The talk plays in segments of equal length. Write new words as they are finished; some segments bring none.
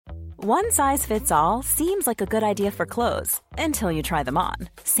One size fits all seems like a good idea for clothes until you try them on.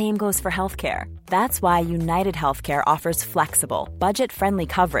 Same goes for healthcare. That's why United Healthcare offers flexible, budget-friendly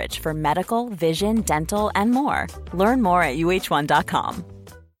coverage for medical, vision, dental, and more. Learn more at uh1.com.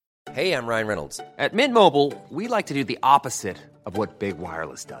 Hey, I'm Ryan Reynolds. At Mint Mobile, we like to do the opposite of what Big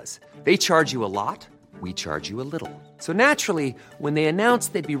Wireless does. They charge you a lot, we charge you a little. So naturally, when they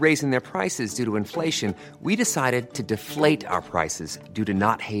announced they'd be raising their prices due to inflation, we decided to deflate our prices due to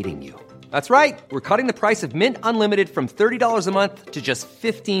not hating you. That's right. We're cutting the price of Mint Unlimited from $30 a month to just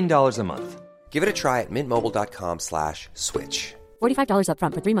 $15 a month. Give it a try at mintmobile.com/switch. $45 up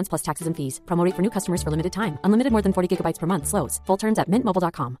front for 3 months plus taxes and fees. Promo rate for new customers for limited time. Unlimited more than 40 gigabytes per month. Slows full terms at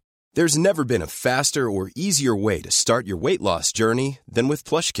mintmobile.com. There's never been a faster or easier way to start your weight loss journey than with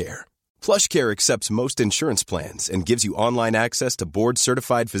PlushCare. PlushCare accepts most insurance plans and gives you online access to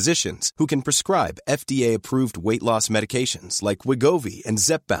board-certified physicians who can prescribe FDA-approved weight loss medications like Wegovy and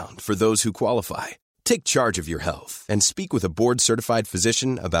Zepbound for those who qualify. Take charge of your health and speak with a board-certified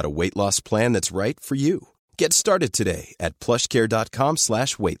physician about a weight loss plan that's right for you. Get started today at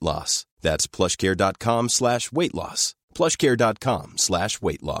plushcare.com/weight loss. That's plushcare.com/weight loss.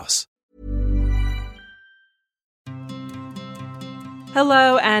 plushcare.com/weight loss.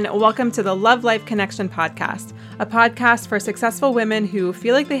 Hello, and welcome to the Love Life Connection podcast, a podcast for successful women who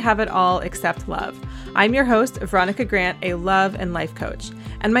feel like they have it all except love. I'm your host, Veronica Grant, a love and life coach.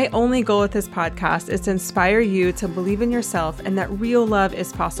 And my only goal with this podcast is to inspire you to believe in yourself and that real love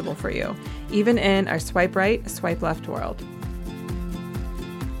is possible for you, even in our swipe right, swipe left world.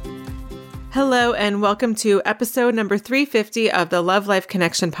 Hello, and welcome to episode number 350 of the Love Life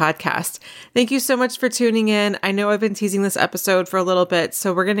Connection podcast. Thank you so much for tuning in. I know I've been teasing this episode for a little bit,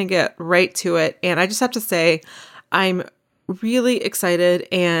 so we're going to get right to it. And I just have to say, I'm really excited,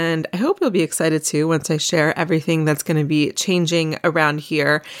 and I hope you'll be excited too once I share everything that's going to be changing around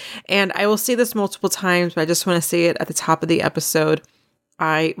here. And I will say this multiple times, but I just want to say it at the top of the episode.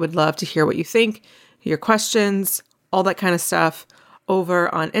 I would love to hear what you think, your questions, all that kind of stuff.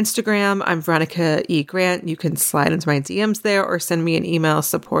 Over on Instagram, I'm Veronica E. Grant. You can slide into my DMs there or send me an email,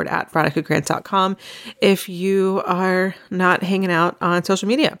 support@veronicagrant.com, if you are not hanging out on social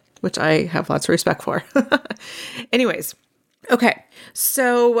media, which I have lots of respect for. Anyways, okay.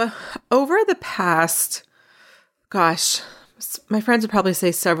 So over the past, my friends would probably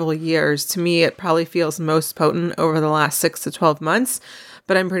say several years. To me, it probably feels most potent over the last 6 to 12 months,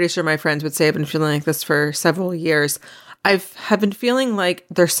 but I'm pretty sure my friends would say I've been feeling like this for several years. Have been feeling like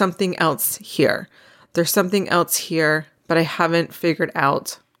there's something else here. There's something else here, but I haven't figured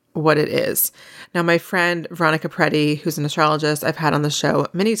out what it is. Now, my friend Veronica Preddy, who's an astrologist I've had on the show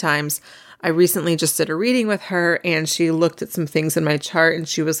many times, I recently just did a reading with her, and she looked at some things in my chart, and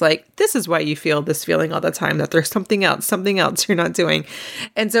she was like, this is why you feel this feeling all the time, that there's something else you're not doing.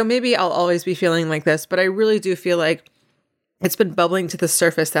 And so maybe I'll always be feeling like this, but I really do feel like it's been bubbling to the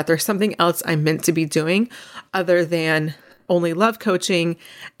surface that there's something else I'm meant to be doing other than only love coaching.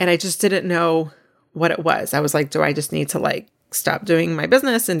 And I just didn't know what it was. I was like, do I just need to stop doing my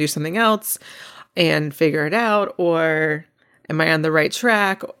business and do something else and figure it out? Or am I on the right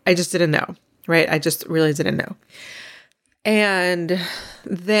track? I just didn't know, right? I just really didn't know. And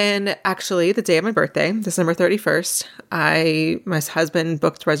then actually the day of my birthday, December 31st, my husband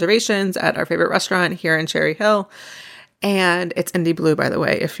booked reservations at our favorite restaurant here in Cherry Hill. And it's Indie Blue, by the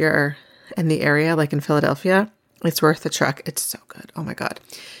way, if you're in the area, like in Philadelphia. It's worth the trek. It's so good. Oh my God.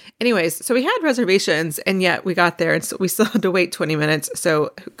 Anyways, so we had reservations, and yet we got there and so we still had to wait 20 minutes.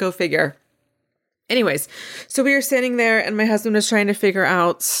 So go figure. Anyways, so we were standing there and my husband was trying to figure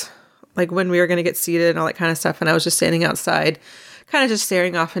out when we were going to get seated and all that kind of stuff. And I was just standing outside, kind of just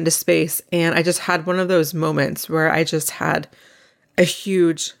staring off into space. And I just had one of those moments where I just had a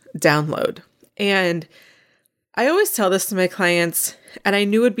huge download. And I always tell this to my clients, and I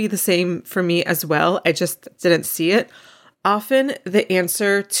knew it would be the same for me as well. I just didn't see it. Often the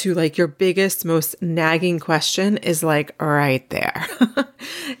answer to your biggest, most nagging question is right there.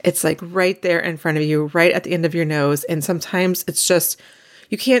 It's right there in front of you, right at the end of your nose. And sometimes it's just,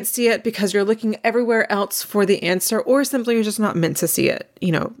 you can't see it because you're looking everywhere else for the answer, or simply you're just not meant to see it,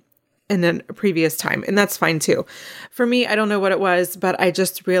 in a previous time. And that's fine too. For me, I don't know what it was, but I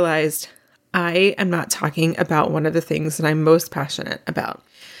just realized I am not talking about one of the things that I'm most passionate about.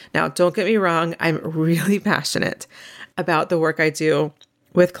 Now, don't get me wrong. I'm really passionate about the work I do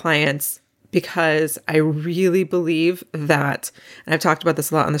with clients because I really believe that, and I've talked about this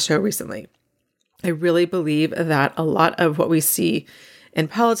a lot on the show recently, I really believe that a lot of what we see in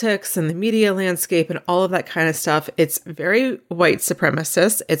politics and the media landscape and all of that kind of stuff, it's very white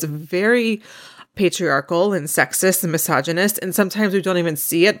supremacist. It's very patriarchal and sexist and misogynist. And sometimes we don't even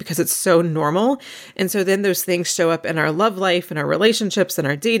see it because it's so normal. And so then those things show up in our love life and our relationships and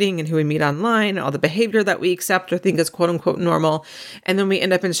our dating and who we meet online, all the behavior that we accept or think is quote unquote normal. And then we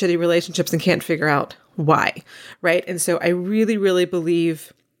end up in shitty relationships and can't figure out why, right? And so I really, really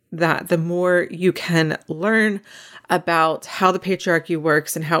believe that the more you can learn about how the patriarchy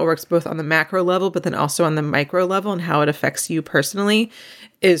works and how it works both on the macro level, but then also on the micro level and how it affects you personally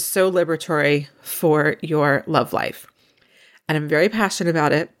is so liberatory for your love life. And I'm very passionate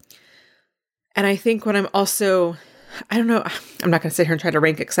about it. And I think what I'm also, I don't know, I'm not going to sit here and try to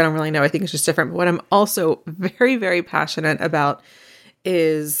rank it because I don't really know. I think it's just different. But what I'm also very, very passionate about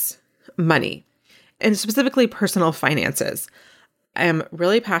is money and specifically personal finances. I am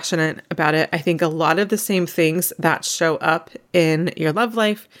really passionate about it. I think a lot of the same things that show up in your love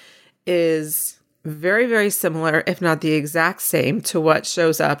life is very, very similar, if not the exact same, to what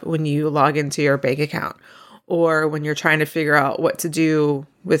shows up when you log into your bank account or when you're trying to figure out what to do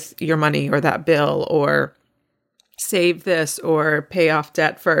with your money or that bill or save this or pay off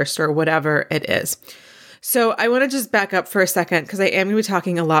debt first or whatever it is. So I want to just back up for a second because I am going to be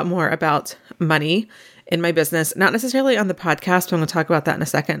talking a lot more about money in my business, not necessarily on the podcast, but I'm going to talk about that in a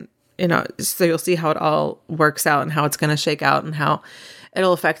second, so you'll see how it all works out and how it's going to shake out and how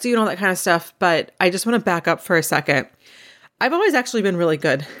it'll affect you and all that kind of stuff. But I just want to back up for a second. I've always actually been really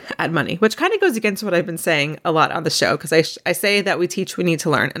good at money, which kind of goes against what I've been saying a lot on the show, because I say that we teach, we need to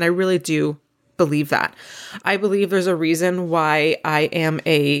learn. And I really do believe that. I believe there's a reason why I am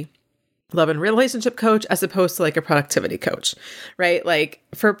a love and relationship coach as opposed to like a productivity coach, right? Like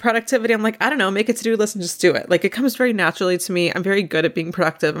for productivity, I'm like, I don't know, make a to-do list and just do it. Like it comes very naturally to me. I'm very good at being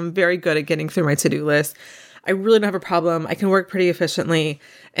productive. I'm very good at getting through my to-do list. I really don't have a problem. I can work pretty efficiently.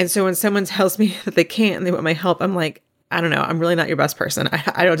 And so when someone tells me that they can't and they want my help, I'm like, I don't know, I'm really not your best person. I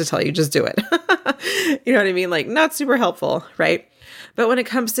don't know what to tell you, just do it. You know what I mean? Like not super helpful, right? But when it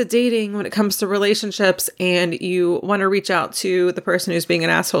comes to dating, when it comes to relationships, and you want to reach out to the person who's being an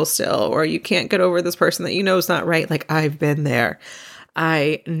asshole still, or you can't get over this person that you know is not right, like I've been there.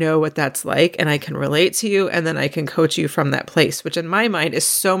 I know what that's like, and I can relate to you, and then I can coach you from that place, which in my mind is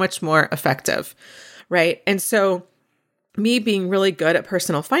so much more effective, right? And so me being really good at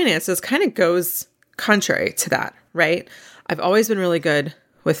personal finances kind of goes contrary to that, right? I've always been really good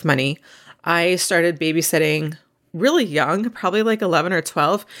with money. I started babysitting really young, probably like 11 or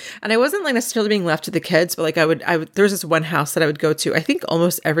 12. And I wasn't like necessarily being left to the kids, but like I would, there was this one house that I would go to, I think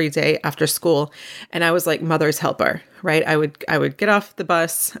almost every day after school. And I was like mother's helper, right? I would get off the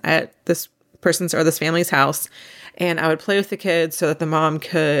bus at this person's or this family's house, and I would play with the kids so that the mom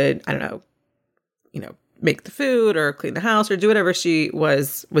could, I don't know, make the food or clean the house or do whatever she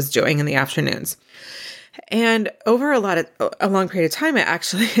was doing in the afternoons. And over a long period of time, I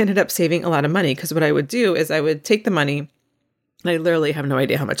actually ended up saving a lot of money, because what I would do is I would take the money, and I literally have no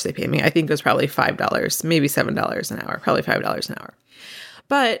idea how much they paid me. I think it was probably $5, maybe $7 an hour, probably $5 an hour.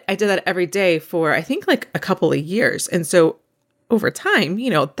 But I did that every day for, I think, like a couple of years. And so over time,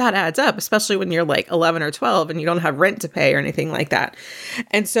 that adds up, especially when you're like 11 or 12 and you don't have rent to pay or anything like that.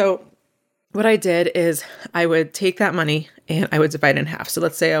 And so what I did is I would take that money and I would divide it in half. So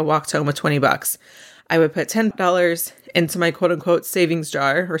let's say I walked home with $20. I would put $10 into my quote unquote savings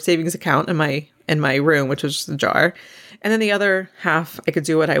jar or savings account in my room, which was just a jar. And then the other half, I could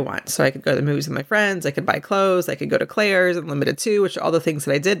do what I want. So I could go to the movies with my friends. I could buy clothes. I could go to Claire's and Limited Too, which are all the things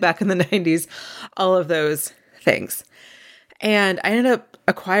that I did back in the 90s, all of those things. And I ended up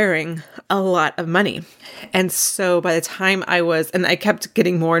acquiring a lot of money. And so by the time I kept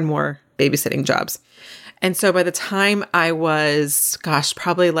getting more and more babysitting jobs. And so by the time I was,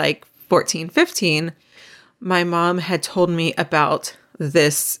 probably like 14, 15, my mom had told me about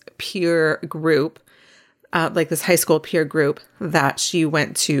this peer group, like this high school peer group that she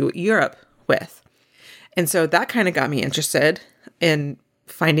went to Europe with. And so that kind of got me interested in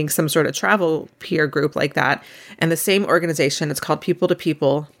finding some sort of travel peer group like that. And the same organization, it's called People to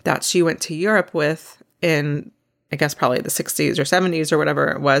People, that she went to Europe with in, I guess, probably the 60s or 70s or whatever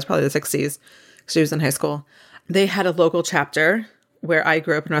it was, probably the 60s. She was in high school. They had a local chapter where I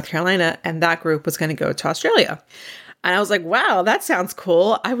grew up in North Carolina, and that group was going to go to Australia. And I was like, wow, that sounds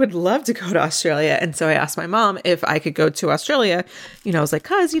cool. I would love to go to Australia. And so I asked my mom if I could go to Australia. I was like,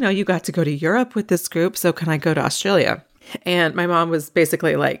 cause, you got to go to Europe with this group. So can I go to Australia? And my mom was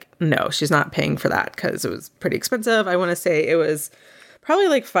basically like, no, she's not paying for that because it was pretty expensive. I want to say it was probably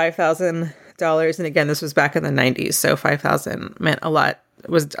like $5,000. And again, this was back in the 90s. So 5,000 meant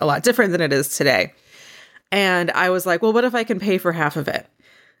was a lot different than it is today. And I was like, well, what if I can pay for half of it?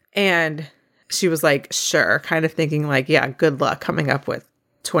 And she was like, sure, kind of thinking like, yeah, good luck coming up with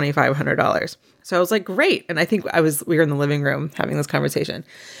 $2,500. So I was like, great. And I think we were in the living room having this conversation.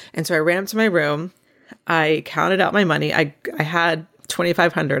 And so I ran up to my room. I counted out my money. I had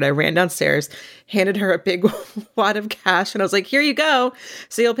 $2,500. I ran downstairs, handed her a big wad of cash. And I was like, here you go.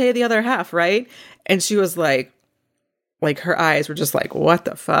 So you'll pay the other half, right? And she was like her eyes were just like, what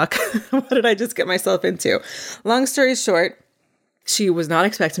the fuck? What did I just get myself into? Long story short, she was not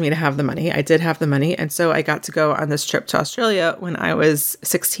expecting me to have the money. I did have the money. And so I got to go on this trip to Australia when I was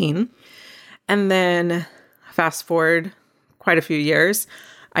 16. And then fast forward quite a few years,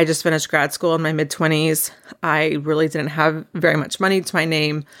 I just finished grad school in my mid-20s. I really didn't have very much money to my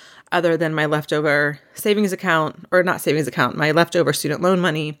name other than my leftover savings account, or not savings account, my leftover student loan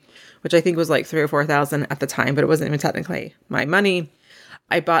money, which I think was like $3,000 or $4,000 at the time, but it wasn't even technically my money.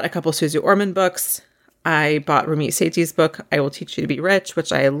 I bought a couple Susie Orman books. I bought Ramit Sethi's book, I Will Teach You to Be Rich,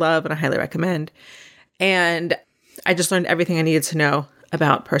 which I love and I highly recommend. And I just learned everything I needed to know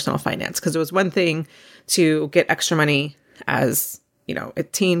about personal finance, because it was one thing to get extra money as, you know, a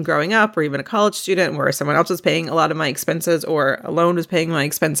teen growing up, or even a college student where someone else was paying a lot of my expenses, or a loan was paying my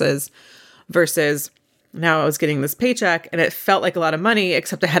expenses, versus now I was getting this paycheck and it felt like a lot of money,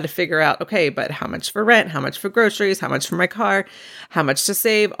 except I had to figure out, okay, but how much for rent, how much for groceries, how much for my car, how much to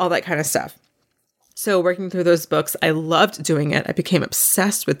save, all that kind of stuff. So working through those books, I loved doing it. I became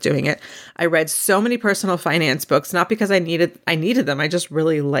obsessed with doing it. I read so many personal finance books, not because I needed them. I just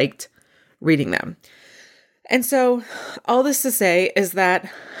really liked reading them. And so all this to say is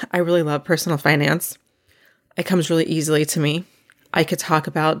that I really love personal finance. It comes really easily to me. I could talk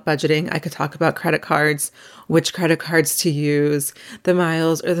about budgeting. I could talk about credit cards, which credit cards to use, the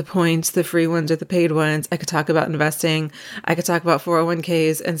miles or the points, the free ones or the paid ones. I could talk about investing. I could talk about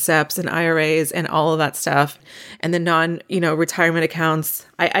 401ks and SEPs and IRAs and all of that stuff. And the retirement accounts.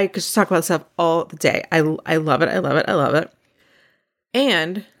 I could just talk about stuff all the day. I love it. I love it. I love it.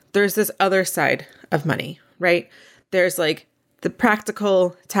 And there's this other side of money, right? There's like the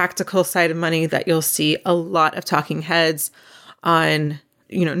practical, tactical side of money that you'll see a lot of talking heads on,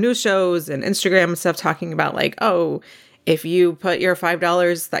 news shows and Instagram and stuff, talking about like, oh, if you put your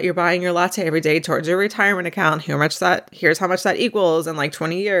 $5 that you're buying your latte every day towards your retirement account, here's how much that equals in like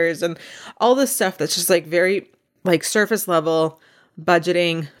 20 years, and all this stuff that's just like very like surface level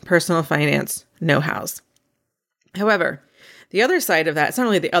budgeting, personal finance know-hows. However, the other side of that, it's not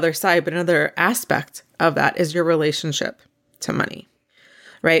only the other side, but another aspect of that is your relationship to money,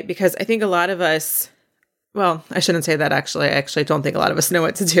 right? Because I think a lot of us, well, I shouldn't say that actually. I actually don't think a lot of us know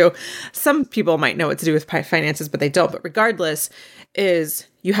what to do. Some people might know what to do with finances, but they don't. But regardless, is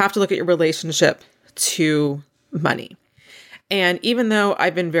you have to look at your relationship to money. And even though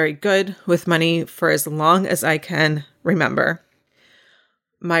I've been very good with money for as long as I can remember,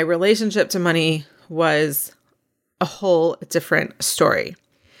 my relationship to money was a whole different story.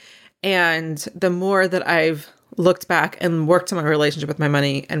 And the more that I've looked back and worked on my relationship with my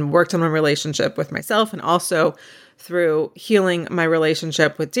money and worked on my relationship with myself, and also through healing my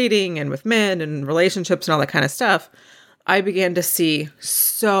relationship with dating and with men and relationships and all that kind of stuff, I began to see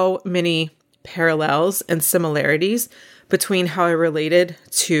so many parallels and similarities between how I related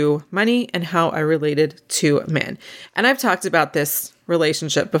to money and how I related to men. And I've talked about this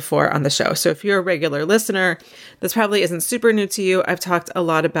relationship before on the show. So if you're a regular listener, this probably isn't super new to you. I've talked a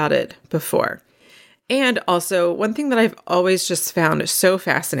lot about it before. And also, one thing that I've always just found so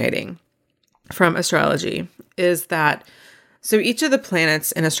fascinating from astrology is that, so each of the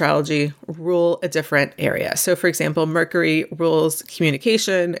planets in astrology rule a different area. So for example, Mercury rules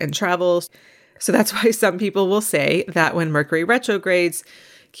communication and travel. So that's why some people will say that when Mercury retrogrades,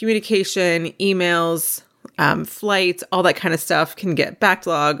 communication, emails, flights, all that kind of stuff can get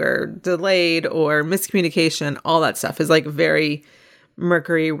backlogged or delayed, or miscommunication, all that stuff is like very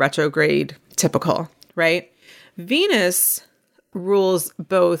Mercury retrograde typical, right? Venus rules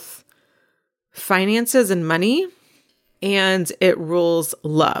both finances and money, and it rules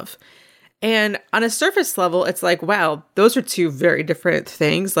love. And on a surface level, it's like, wow, those are two very different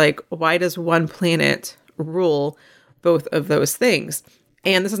things. Like, why does one planet rule both of those things?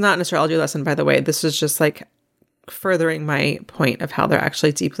 And this is not an astrology lesson, by the way. This is just like furthering my point of how they're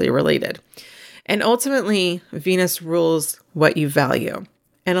actually deeply related. And ultimately, Venus rules what you value.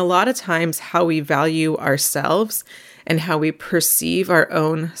 And a lot of times how we value ourselves and how we perceive our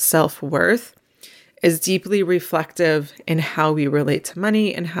own self-worth is deeply reflective in how we relate to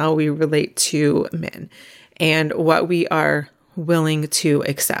money and how we relate to men and what we are willing to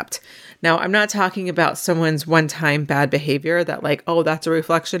accept. Now, I'm not talking about someone's one-time bad behavior that like, oh, that's a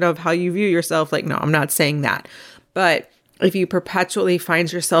reflection of how you view yourself. Like, no, I'm not saying that. But if you perpetually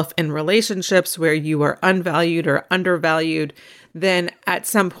find yourself in relationships where you are unvalued or undervalued, then at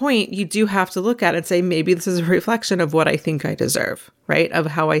some point you do have to look at it and say, maybe this is a reflection of what I think I deserve, right? Of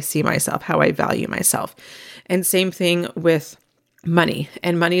how I see myself, how I value myself. And same thing with money.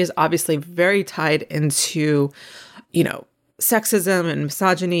 And money is obviously very tied into, sexism and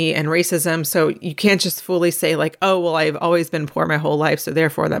misogyny and racism. So you can't just fully say like, oh, well, I've always been poor my whole life, so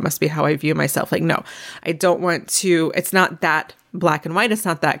therefore that must be how I view myself. Like, no, I don't want to, it's not that black and white. It's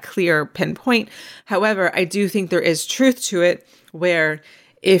not that clear pinpoint. However, I do think there is truth to it where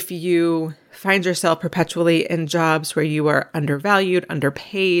if you find yourself perpetually in jobs where you are undervalued,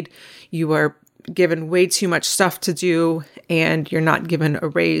 underpaid, you are given way too much stuff to do, and you're not given a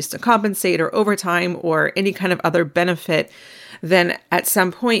raise to compensate or overtime or any kind of other benefit, then at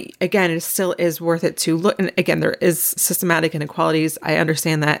some point, again, it still is worth it to look. And again, there is systematic inequalities. I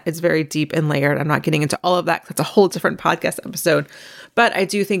understand that it's very deep and layered. I'm not getting into all of that. That's a whole different podcast episode. But I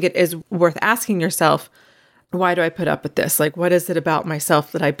do think it is worth asking yourself, why do I put up with this? Like, what is it about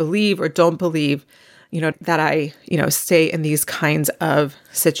myself that I believe or don't believe, that I, stay in these kinds of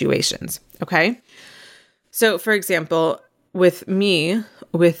situations? Okay. So for example, with me,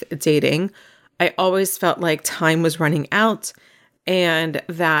 with dating, I always felt like time was running out and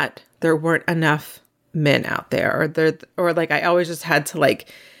that there weren't enough men out there, or like I always just had to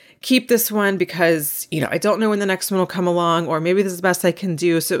like keep this one because, I don't know when the next one will come along, or maybe this is the best I can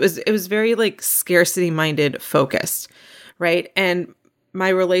do. So it was very like scarcity minded focused, right? And my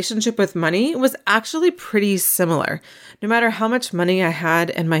relationship with money was actually pretty similar. No matter how much money I had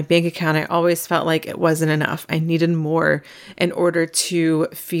in my bank account, I always felt like it wasn't enough. I needed more in order to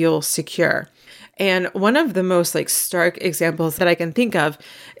feel secure. And one of the most like stark examples that I can think of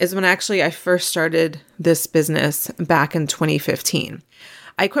is when actually I first started this business back in 2015.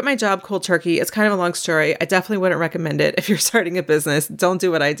 I quit my job cold turkey. It's kind of a long story. I definitely wouldn't recommend it if you're starting a business. Don't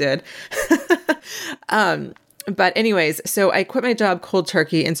do what I did. But anyways, so I quit my job cold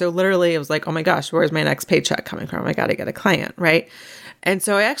turkey. And so literally it was like, oh my gosh, where's my next paycheck coming from? I got to get a client, right? And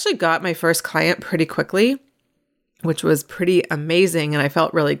so I actually got my first client pretty quickly, which was pretty amazing. And I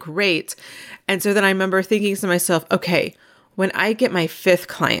felt really great. And so then I remember thinking to myself, okay, when I get my fifth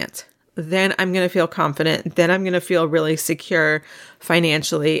client, then I'm going to feel confident. Then I'm going to feel really secure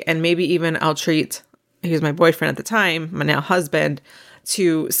financially. And maybe even I'll treat, he was my boyfriend at the time, my now husband,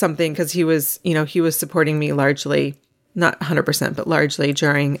 to something because he was supporting me largely, not 100%, but largely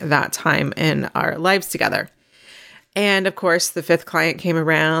during that time in our lives together. And of course, the fifth client came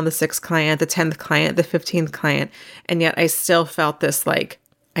around, the sixth client, the 10th client, the 15th client. And yet I still felt this like,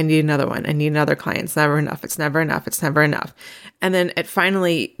 I need another one. I need another client. It's never enough. It's never enough. It's never enough. And then it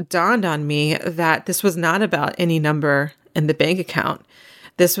finally dawned on me that this was not about any number in the bank account.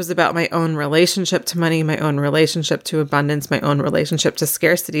 This was about my own relationship to money, my own relationship to abundance, my own relationship to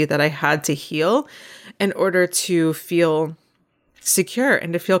scarcity that I had to heal in order to feel secure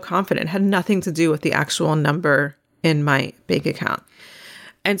and to feel confident. It had nothing to do with the actual number in my bank account.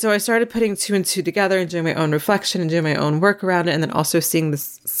 And so I started putting two and two together and doing my own reflection and doing my own work around it. And then also seeing the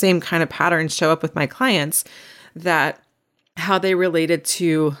same kind of pattern show up with my clients, that how they related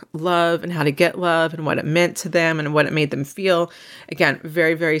to love and how to get love and what it meant to them and what it made them feel. Again,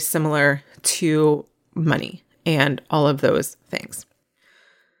 very, very similar to money and all of those things.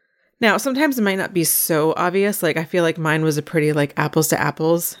 Now, sometimes it might not be so obvious. Like I feel like mine was a pretty like apples to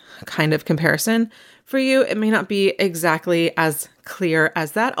apples kind of comparison. For you, it may not be exactly as clear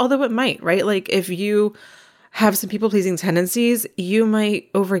as that, although it might, right? Like if you have some people-pleasing tendencies, you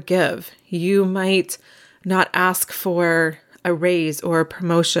might overgive. You might not ask for a raise or a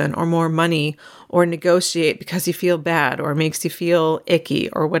promotion or more money or negotiate because you feel bad or makes you feel icky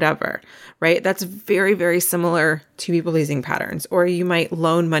or whatever, right? That's very, very similar to people-pleasing patterns. Or you might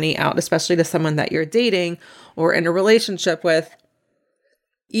loan money out, especially to someone that you're dating or in a relationship with,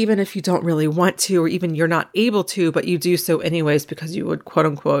 even if you don't really want to, or even you're not able to, but you do so anyways because you would quote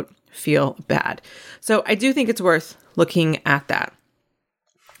unquote feel bad. So I do think it's worth looking at that.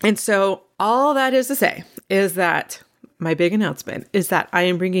 And so all that is to say is that my big announcement is that I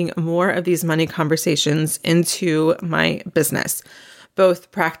am bringing more of these money conversations into my business,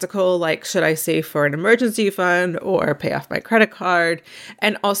 both practical, like should I save for an emergency fund or pay off my credit card,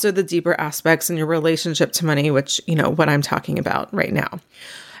 and also the deeper aspects in your relationship to money, which, what I'm talking about right now.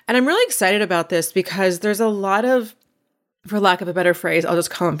 And I'm really excited about this because there's a lot of, for lack of a better phrase, I'll just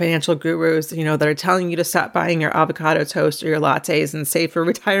call them financial gurus, that are telling you to stop buying your avocado toast or your lattes and save for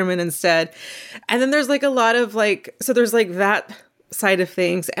retirement instead. And then there's like a lot of so there's like that side of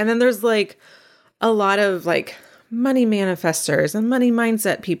things. And then there's like a lot of like money manifestors and money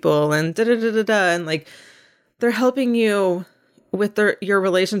mindset people and and like they're helping you with your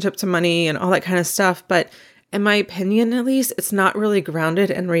relationship to money and all that kind of stuff. But in my opinion, at least, it's not really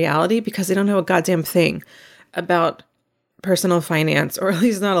grounded in reality because they don't know a goddamn thing about personal finance, or at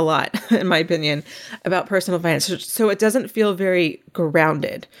least not a lot, in my opinion, about personal finance. So it doesn't feel very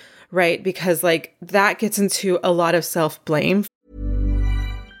grounded, right? Because like that gets into a lot of self-blame.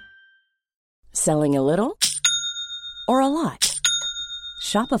 Selling a little or a lot?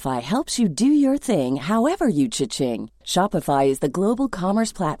 Shopify helps you do your thing however you cha-ching. Shopify is the global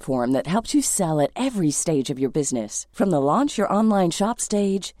commerce platform that helps you sell at every stage of your business. From the launch your online shop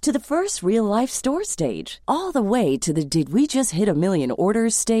stage to the first real life store stage, all the way to the did we just hit a million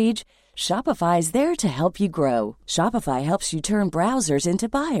orders stage. Shopify is there to help you grow. Shopify helps you turn browsers into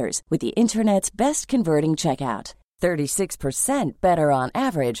buyers with the internet's best converting checkout. 36% better on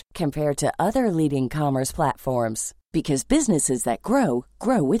average compared to other leading commerce platforms. Because businesses that grow,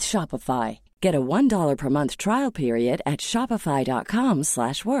 grow with Shopify. Get a $1 per month trial period at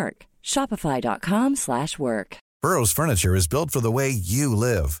shopify.com/work. Shopify.com/work. Burrow's furniture is built for the way you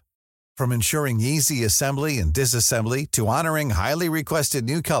live. From ensuring easy assembly and disassembly to honoring highly requested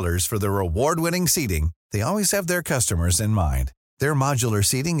new colors for their award-winning seating, they always have their customers in mind. Their modular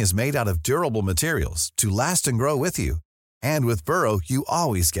seating is made out of durable materials to last and grow with you. And with Burrow, you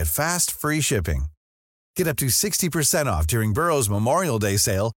always get fast, free shipping. Get up to 60% off during Burrow's Memorial Day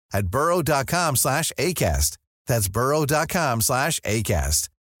sale at burrow.com/ACAST. That's burrow.com/ACAST.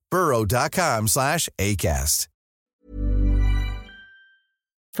 burrow.com/ACAST.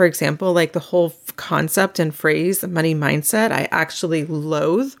 For example, like the whole concept and phrase money mindset, I actually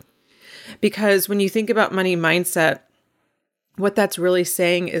loathe, because when you think about money mindset, what that's really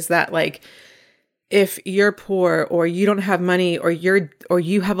saying is that like, if you're poor or you don't have money or you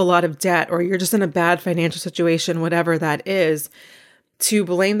have a lot of debt or you're just in a bad financial situation, whatever that is, to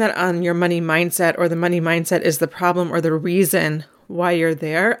blame that on your money mindset or the money mindset is the problem or the reason why you're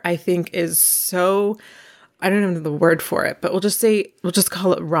there, I think is so, I don't even know the word for it, but we'll just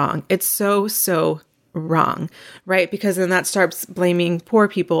call it wrong. It's so wrong, right? Because then that starts blaming poor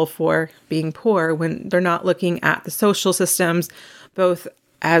people for being poor when they're not looking at the social systems, both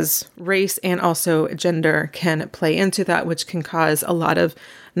as race and also gender can play into that, which can cause a lot of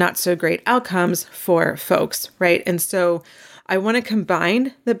not so great outcomes for folks, right? And so I want to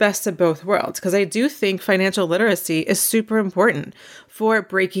combine the best of both worlds because I do think financial literacy is super important for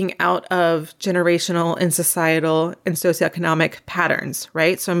breaking out of generational and societal and socioeconomic patterns,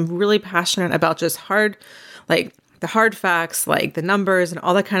 right? So I'm really passionate about just the hard facts, like the numbers and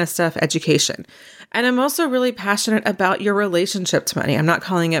all that kind of stuff, education. And I'm also really passionate about your relationship to money. I'm not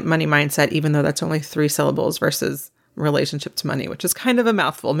calling it money mindset, even though that's only 3 syllables versus relationship to money, which is kind of a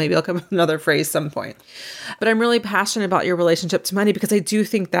mouthful. Maybe I'll come up with another phrase some point. But I'm really passionate about your relationship to money because I do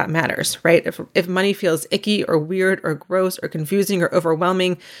think that matters, right? If money feels icky or weird or gross or confusing or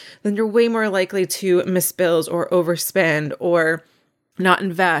overwhelming, then you're way more likely to miss bills or overspend or not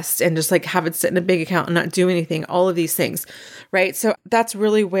invest and just like have it sit in a big account and not do anything, all of these things, right? So that's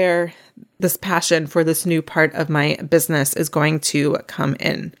really where this passion for this new part of my business is going to come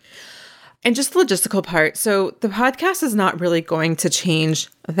in. And just the logistical part. So the podcast is not really going to change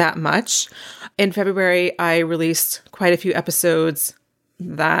that much. In February, I released quite a few episodes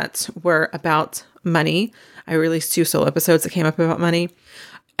that were about money. I released 2 solo episodes that came up about money.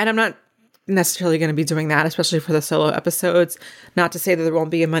 And I'm not necessarily going to be doing that, especially for the solo episodes. Not to say that there won't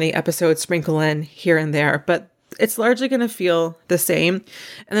be a money episode sprinkle in here and there, but it's largely going to feel the same.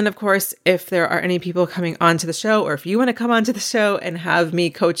 And then, of course, if there are any people coming onto the show, or if you want to come onto the show and have me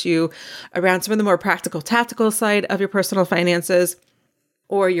coach you around some of the more practical, tactical side of your personal finances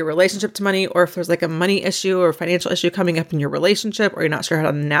or your relationship to money, or if there's like a money issue or financial issue coming up in your relationship, or you're not sure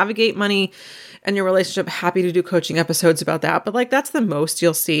how to navigate money in your relationship, happy to do coaching episodes about that. But like, that's the most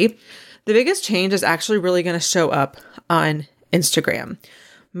you'll see. The biggest change is actually really going to show up on Instagram.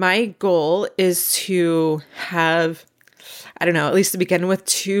 My goal is to have, I don't know, at least to begin with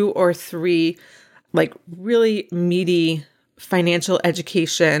 2 or 3 like really meaty financial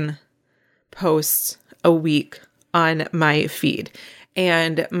education posts a week on my feed.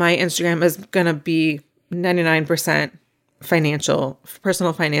 And my Instagram is going to be 99%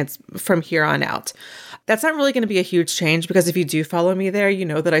 personal finance from here on out. That's not really going to be a huge change because if you do follow me there, you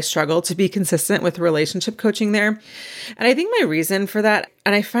know that I struggle to be consistent with relationship coaching there. And I think my reason for that,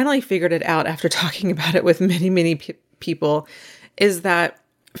 and I finally figured it out after talking about it with many people, is that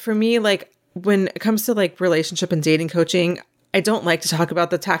for me, like when it comes to like relationship and dating coaching, I don't like to talk about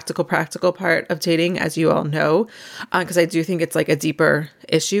the tactical, practical part of dating, as you all know, because I do think it's like a deeper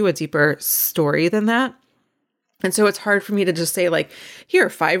issue, a deeper story than that. And so it's hard for me to just say like, here are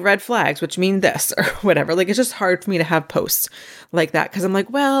 5 red flags, which mean this or whatever. Like, it's just hard for me to have posts like that because I'm like,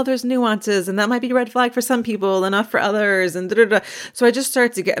 well, there's nuances and that might be a red flag for some people and not for others. And So I just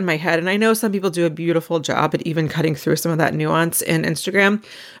start to get in my head. And I know some people do a beautiful job at even cutting through some of that nuance in Instagram,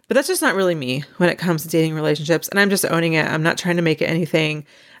 but that's just not really me when it comes to dating relationships. And I'm just owning it. I'm not trying to make it anything.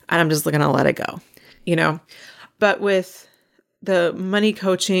 And I'm just going to let it go, But with the money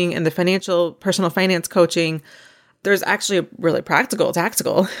coaching and the personal finance coaching, there's actually a really practical,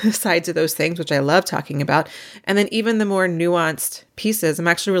 tactical side to those things, which I love talking about. And then even the more nuanced pieces, I'm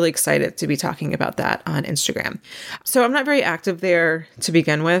actually really excited to be talking about that on Instagram. So I'm not very active there to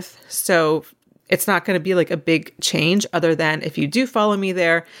begin with. So it's not going to be like a big change other than if you do follow me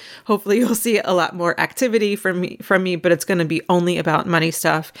there, hopefully you'll see a lot more activity from me, but it's going to be only about money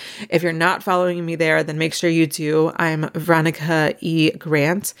stuff. If you're not following me there, then make sure you do. I'm Veronica E.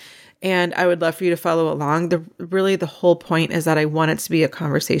 Grant. And I would love for you to follow along. The whole point is that I want it to be a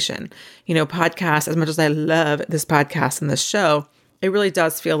conversation. Podcast, as much as I love this podcast and this show, it really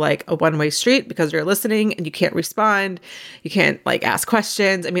does feel like a one-way street because you're listening and you can't respond. You can't ask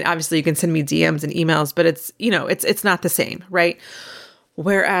questions. I mean, obviously you can send me DMs and emails, but it's not the same, right?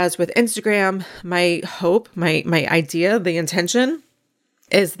 Whereas with Instagram, my hope, my idea, the intention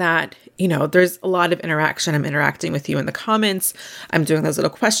is that, there's a lot of interaction. I'm interacting with you in the comments. I'm doing those little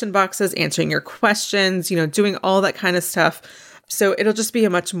question boxes, answering your questions, doing all that kind of stuff. So it'll just be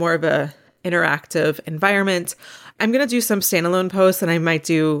a much more of a interactive environment. I'm going to do some standalone posts and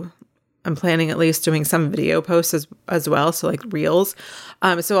I'm planning at least doing some video posts as well. So like reels.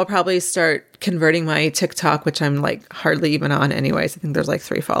 So I'll probably start converting my TikTok, which I'm hardly even on anyways. I think there's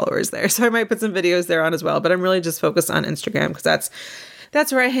 3 followers there. So I might put some videos there on as well, but I'm really just focused on Instagram because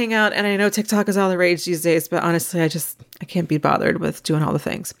that's where I hang out. And I know TikTok is all the rage these days, but honestly, I can't be bothered with doing all the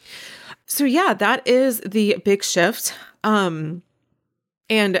things. So yeah, that is the big shift. And,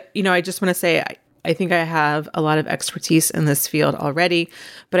 I just want to say, I think I have a lot of expertise in this field already,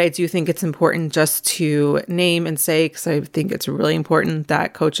 but I do think it's important just to name and say, because I think it's really important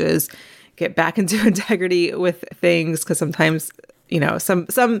that coaches get back into integrity with things, because sometimes some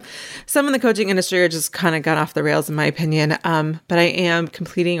in the coaching industry are just kind of got off the rails in my opinion. But I am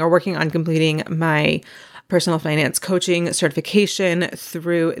working on completing my personal finance coaching certification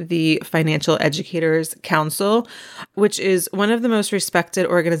through the Financial Educators Council, which is one of the most respected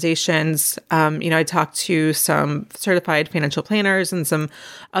organizations. I talked to some certified financial planners and some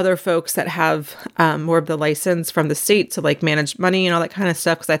other folks that have more of the license from the state to manage money and all that kind of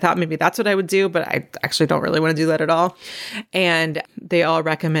stuff, because I thought maybe that's what I would do, but I actually don't really want to do that at all. And they all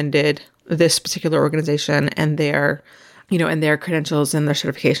recommended this particular organization and their credentials and their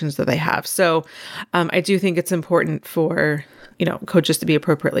certifications that they have. So I do think it's important for, coaches to be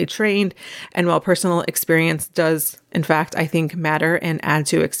appropriately trained. And while personal experience does, in fact, I think matter and add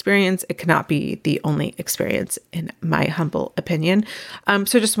to experience, it cannot be the only experience in my humble opinion.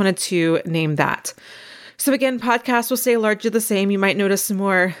 So just wanted to name that. So again, podcasts will stay largely the same. You might notice some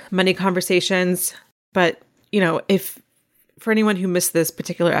more money conversations, but if for anyone who missed this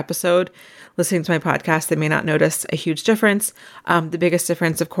particular episode, listening to my podcast, they may not notice a huge difference. The biggest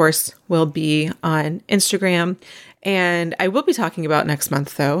difference, of course, will be on Instagram. And I will be talking about next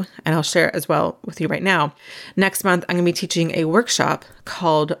month, though, and I'll share it as well with you right now. Next month, I'm going to be teaching a workshop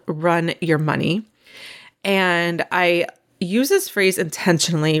called Run Your Money. And I use this phrase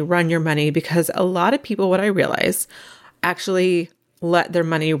intentionally, run your money, because a lot of people, what I realize, actually let their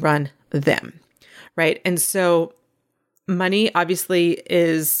money run them, right? And so money obviously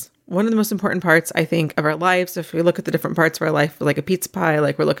is one of the most important parts, I think, of our lives. If we look at the different parts of our life, like a pizza pie,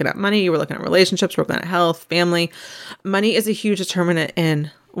 we're looking at money, we're looking at relationships, we're looking at health, family. Money is a huge determinant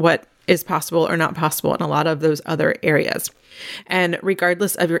in what is possible or not possible in a lot of those other areas. And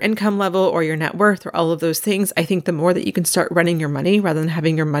regardless of your income level or your net worth or all of those things, I think the more that you can start running your money rather than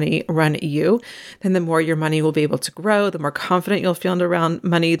having your money run you, then the more your money will be able to grow, the more confident you'll feel around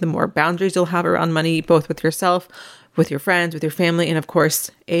money, the more boundaries you'll have around money, both with yourself, with your friends, with your family, and of course,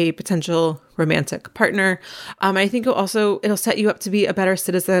 a potential romantic partner. I think it'll set you up to be a better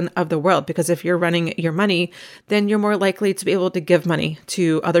citizen of the world, because if you're running your money, then you're more likely to be able to give money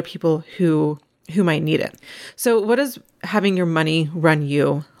to other people who might need it. So what does having your money run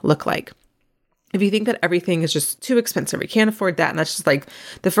you look like? If you think that everything is just too expensive, you can't afford that, and that's just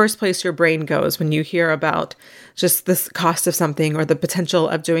the first place your brain goes when you hear about just this cost of something or the potential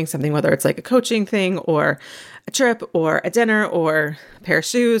of doing something, whether it's a coaching thing or a trip or a dinner or a pair of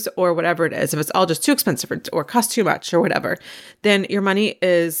shoes or whatever it is, if it's all just too expensive or cost too much or whatever, then your money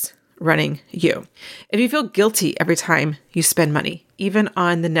is running you. If you feel guilty every time you spend money, even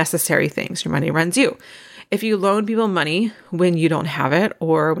on the necessary things, your money runs you. If you loan people money when you don't have it,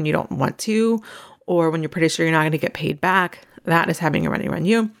 or when you don't want to, or when you're pretty sure you're not going to get paid back, that is having your money run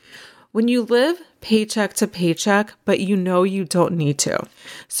you. When you live paycheck to paycheck, but you know you don't need to.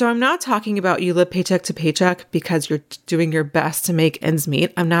 So I'm not talking about you live paycheck to paycheck because you're doing your best to make ends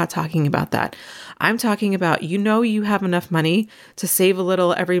meet. I'm not talking about that. I'm talking about, you know, you have enough money to save a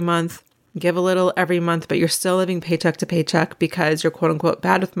little every month, give a little every month, but you're still living paycheck to paycheck because you're quote unquote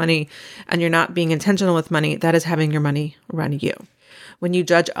bad with money and you're not being intentional with money. That is having your money run you. When you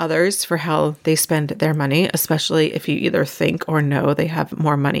judge others for how they spend their money, especially if you either think or know they have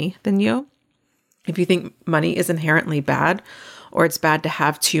more money than you, if you think money is inherently bad or it's bad to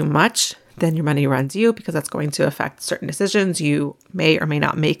have too much, then your money runs you because that's going to affect certain decisions you may or may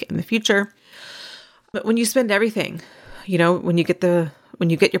not make in the future. But when you spend everything, you know, when you get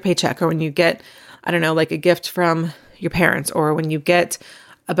your paycheck, or when you get, I don't know, like a gift from your parents, or when you get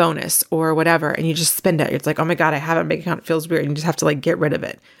a bonus or whatever, and you just spend it. It's like, oh my God, I have a bank account. It feels weird. And you just have to like get rid of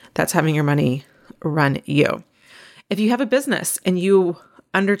it. That's having your money run you. If you have a business and you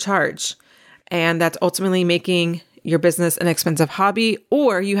undercharge, and that's ultimately making your business an expensive hobby,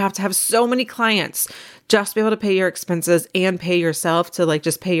 or you have to have so many clients just to be able to pay your expenses and pay yourself to like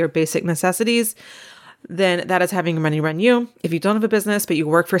just pay your basic necessities, then that is having your money run you. If you don't have a business, but you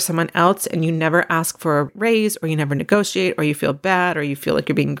work for someone else and you never ask for a raise, or you never negotiate, or you feel bad, or you feel like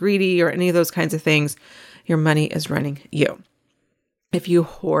you're being greedy, or any of those kinds of things, your money is running you. If you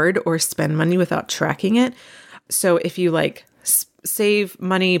hoard or spend money without tracking it, so if you like save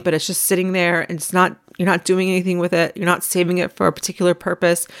money, but it's just sitting there and you're not doing anything with it, you're not saving it for a particular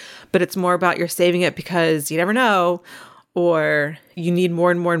purpose, but it's more about you're saving it because you never know, or you need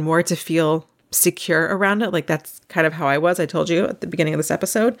more and more and more to feel secure around it. Like that's kind of how I was. I told you at the beginning of this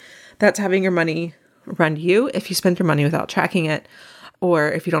episode, that's having your money run you if you spend your money without tracking it,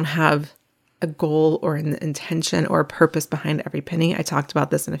 or if you don't have a goal or an intention or a purpose behind every penny. I talked about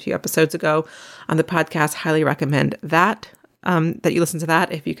this in a few episodes ago on the podcast. Highly recommend that you listen to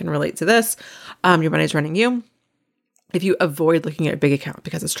that if you can relate to this. Your money is running you. If you avoid looking at your big account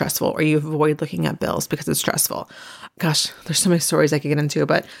because it's stressful, or you avoid looking at bills because it's stressful. Gosh, there's so many stories I could get into.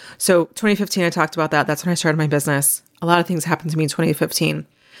 But so 2015, I talked about that. That's when I started my business. A lot of things happened to me in 2015.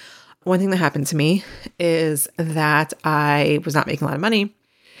 One thing that happened to me is that I was not making a lot of money.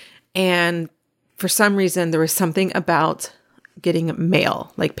 And for some reason, there was something about getting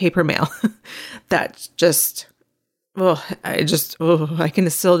mail, like paper mail, that just, I can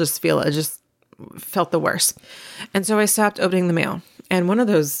still just feel it. I just felt the worst. And so I stopped opening the mail. And one of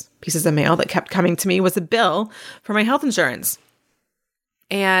those pieces of mail that kept coming to me was a bill for my health insurance.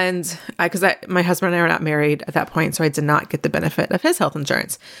 And my husband and I were not married at that point, so I did not get the benefit of his health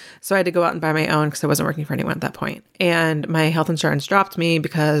insurance. So I had to go out and buy my own because I wasn't working for anyone at that point. And my health insurance dropped me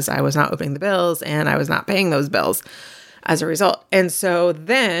because I was not opening the bills and I was not paying those bills as a result. And so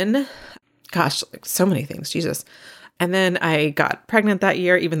then, gosh, like so many things, Jesus. And then I got pregnant that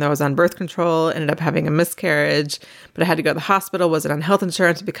year, even though I was on birth control, ended up having a miscarriage, but I had to go to the hospital, wasn't on health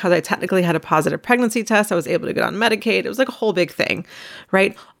insurance because I technically had a positive pregnancy test. I was able to get on Medicaid. It was like a whole big thing,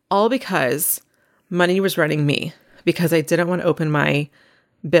 right? All because money was running me, because I didn't want to open my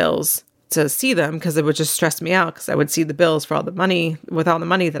bills to see them because it would just stress me out, because I would see the bills for all the money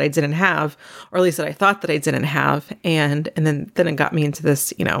that I didn't have, or at least that I thought that I didn't have. And then it got me into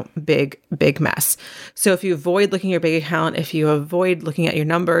this, big mess. So if you avoid looking at your bank account, if you avoid looking at your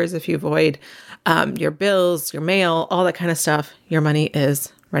numbers, if you avoid your bills, your mail, all that kind of stuff, your money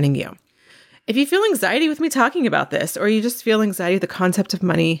is running you. If you feel anxiety with me talking about this, or you just feel anxiety with the concept of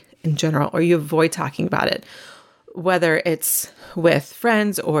money in general, or you avoid talking about it, whether it's with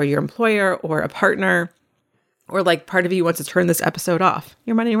friends or your employer or a partner, or like part of you wants to turn this episode off,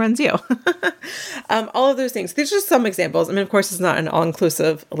 your money runs you. All of those things. These are just some examples. I mean, of course, it's not an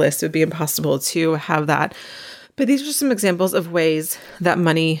all-inclusive list. It would be impossible to have that. But these are just some examples of ways that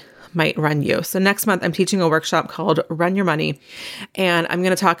money might run you. So next month, I'm teaching a workshop called Run Your Money. And I'm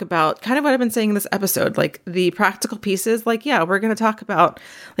going to talk about kind of what I've been saying in this episode, like the practical pieces. Like, yeah, we're going to talk about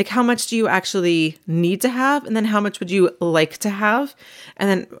like how much do you actually need to have? And then how much would you like to have? And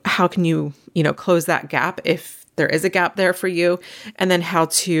then how can you, close that gap if there is a gap there for you? And then how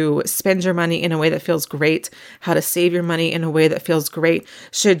to spend your money in a way that feels great, how to save your money in a way that feels great.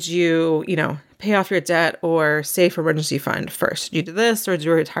 Should you, pay off your debt or save for emergency fund first? Do you do this or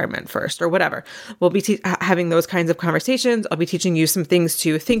do retirement first or whatever? We'll be having those kinds of conversations. I'll be teaching you some things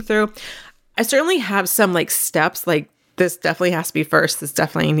to think through. I certainly have some like steps, like this definitely has to be first. This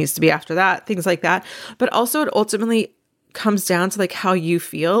definitely needs to be after that, things like that. But also it ultimately comes down to like how you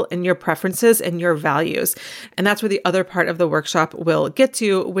feel and your preferences and your values. And that's where the other part of the workshop will get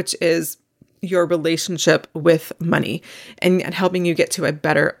to, which is your relationship with money and helping you get to a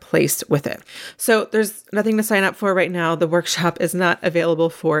better place with it. So there's nothing to sign up for right now. The workshop is not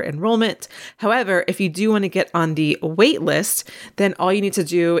available for enrollment. However, if you do want to get on the wait list, then all you need to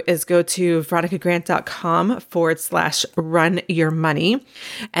do is go to veronicagrant.com/runyourmoney.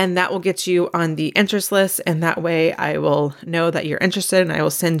 And that will get you on the interest list. And that way I will know that you're interested and I will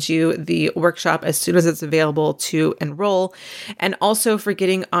send you the workshop as soon as it's available to enroll. And also for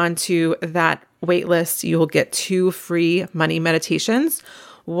getting onto that wait list, you will get 2 free money meditations.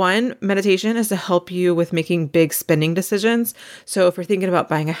 One meditation is to help you with making big spending decisions. So if you're thinking about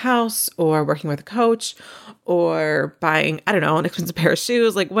buying a house or working with a coach or buying, I don't know, an expensive pair of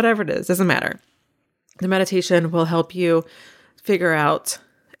shoes, like whatever it is, doesn't matter. The meditation will help you figure out,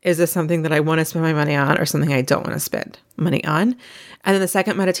 is this something that I want to spend my money on or something I don't want to spend money on? And then the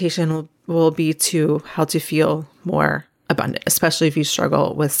second meditation will be to how to feel more abundant, especially if you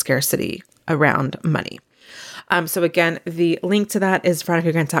struggle with scarcity around money. So again, the link to that is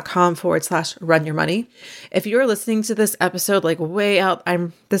veronicagrant.com/runyourmoney. If you're listening to this episode like way out,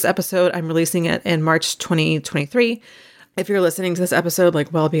 I'm releasing it in March 2023. If you're listening to this episode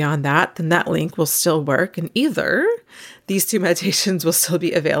like well beyond that, then that link will still work. And either these 2 meditations will still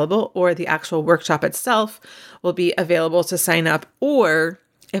be available or the actual workshop itself will be available to sign up, or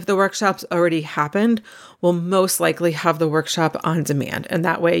if the workshop's already happened, we'll most likely have the workshop on demand. And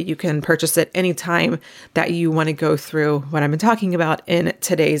that way you can purchase it anytime that you want to go through what I've been talking about in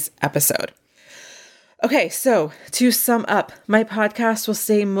today's episode. Okay, so to sum up, my podcast will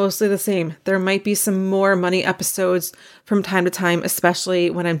stay mostly the same. There might be some more money episodes from time to time, especially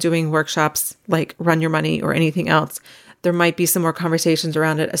when I'm doing workshops like Run Your Money or anything else. There might be some more conversations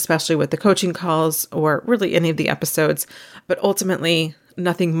around it, especially with the coaching calls or really any of the episodes. But ultimately,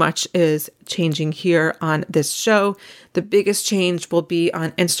 nothing much is changing here on this show. The biggest change will be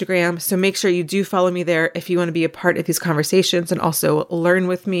on Instagram. So make sure you do follow me there if you want to be a part of these conversations and also learn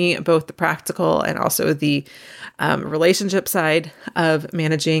with me, both the practical and also the relationship side of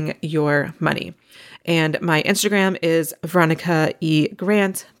managing your money. And my Instagram is Veronica E.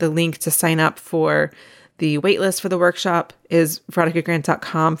 Grant. The link to sign up for the waitlist for the workshop is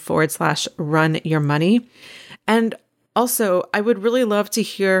veronicagrant.com/runyourmoney. And also, I would really love to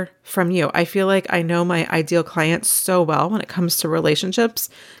hear from you. I feel like I know my ideal client so well when it comes to relationships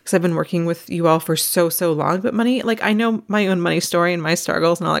because I've been working with you all for so long. But money, like I know my own money story and my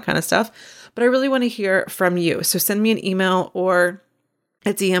struggles and all that kind of stuff. But I really want to hear from you. So send me an email or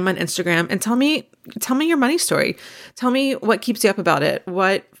a DM on Instagram and tell me your money story. Tell me what keeps you up about it.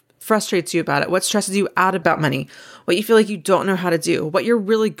 What frustrates you about it? What stresses you out about money? What you feel like you don't know how to do? What you're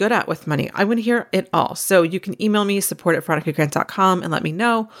really good at with money? I want to hear it all. So you can email me, support@veronicagrant.com and let me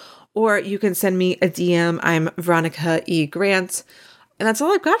know, or you can send me a DM. I'm Veronica E. Grant. And that's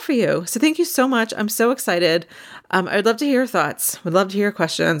all I've got for you. So thank you so much. I'm so excited. I'd love to hear your thoughts. Would love to hear your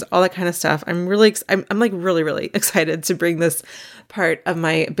questions, all that kind of stuff. I'm really excited to bring this part of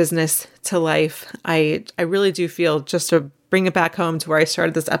my business to life. I really do feel, just to bring it back home to where I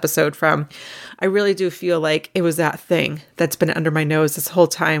started this episode from, I really do feel like it was that thing that's been under my nose this whole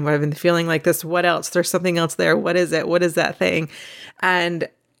time where I've been feeling like this. What else? There's something else there. What is it? What is that thing? And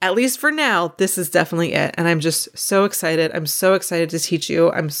at least for now, this is definitely it. And I'm just so excited. I'm so excited to teach you.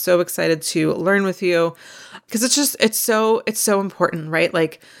 I'm so excited to learn with you because it's so important, right?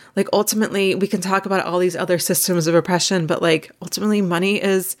 Like ultimately we can talk about all these other systems of oppression, but like ultimately money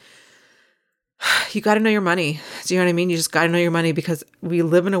is, you got to know your money. Do you know what I mean? You just got to know your money because we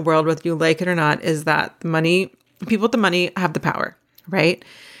live in a world, whether you like it or not, is that people with the money have the power, right?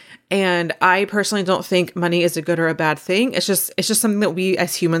 And I personally don't think money is a good or a bad thing. It's just something that we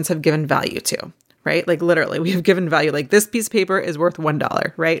as humans have given value to, right? Like literally we have given value, like this piece of paper is worth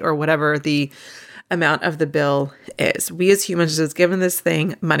 $1, right? Or whatever the amount of the bill is. We as humans just given this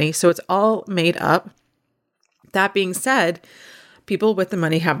thing money. So it's all made up. That being said, people with the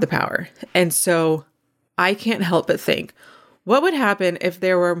money have the power. And so I can't help but think, what would happen if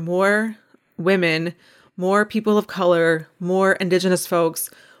there were more women, more people of color, more Indigenous folks,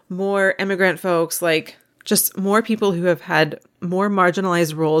 more immigrant folks, like just more people who have had more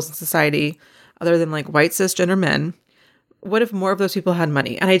marginalized roles in society other than like white cisgender men? What if more of those people had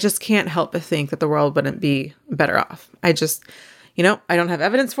money? And I just can't help but think that the world wouldn't be better off. I just, I don't have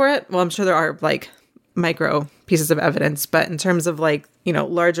evidence for it. Well, I'm sure there are like micro pieces of evidence, but in terms of like,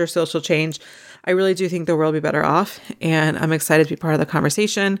 larger social change, I really do think the world will be better off. And I'm excited to be part of the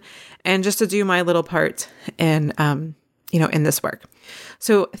conversation and just to do my little part in, in this work.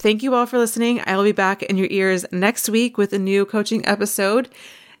 So thank you all for listening. I will be back in your ears next week with a new coaching episode.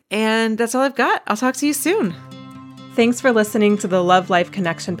 And that's all I've got. I'll talk to you soon. Thanks for listening to the Love Life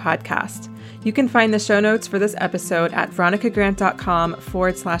Connection podcast. You can find the show notes for this episode at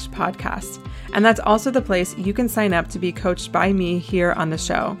veronicagrant.com/podcast. And that's also the place you can sign up to be coached by me here on the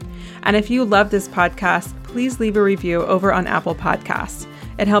show. And if you love this podcast, please leave a review over on Apple Podcasts.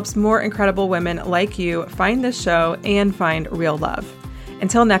 It helps more incredible women like you find this show and find real love.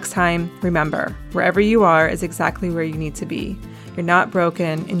 Until next time, remember, wherever you are is exactly where you need to be. You're not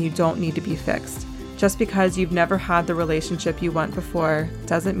broken and you don't need to be fixed. Just because you've never had the relationship you want before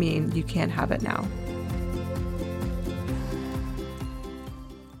doesn't mean you can't have it now.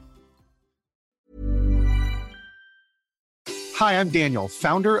 Hi, I'm Daniel,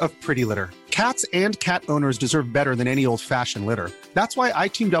 founder of Pretty Litter. Cats and cat owners deserve better than any old-fashioned litter. That's why I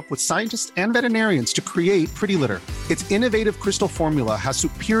teamed up with scientists and veterinarians to create Pretty Litter. Its innovative crystal formula has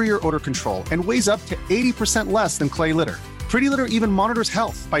superior odor control and weighs up to 80% less than clay litter. Pretty Litter even monitors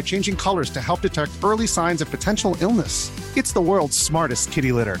health by changing colors to help detect early signs of potential illness. It's the world's smartest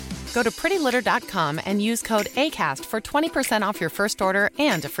kitty litter. Go to prettylitter.com and use code ACAST for 20% off your first order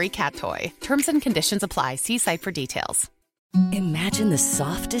and a free cat toy. Terms and conditions apply. See site for details. Imagine the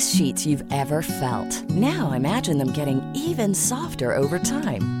softest sheets you've ever felt. Now imagine them getting even softer over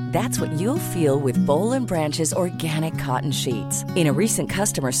time. That's what you'll feel with Boll & Branch's organic cotton sheets. In a recent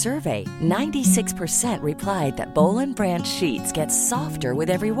customer survey, 96% replied that Boll & Branch sheets get softer with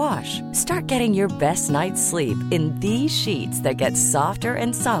every wash. Start getting your best night's sleep in these sheets that get softer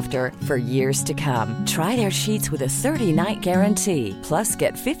and softer for years to come. Try their sheets with a 30-night guarantee. Plus,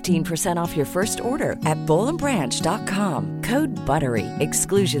 get 15% off your first order at bollandbranch.com. Code BUTTERY.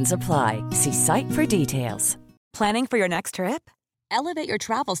 Exclusions apply. See site for details. Planning for your next trip? Elevate your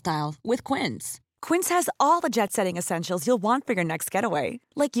travel style with Quince. Quince has all the jet-setting essentials you'll want for your next getaway,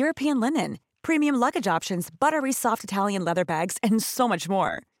 like European linen, premium luggage options, buttery soft Italian leather bags, and so much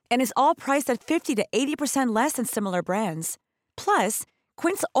more. And is all priced at 50 to 80% less than similar brands. Plus,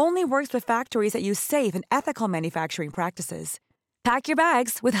 Quince only works with factories that use safe and ethical manufacturing practices. Pack your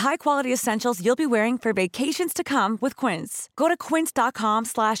bags with high-quality essentials you'll be wearing for vacations to come with Quince. Go to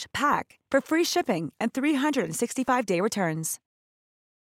quince.com/pack for free shipping and 365-day returns.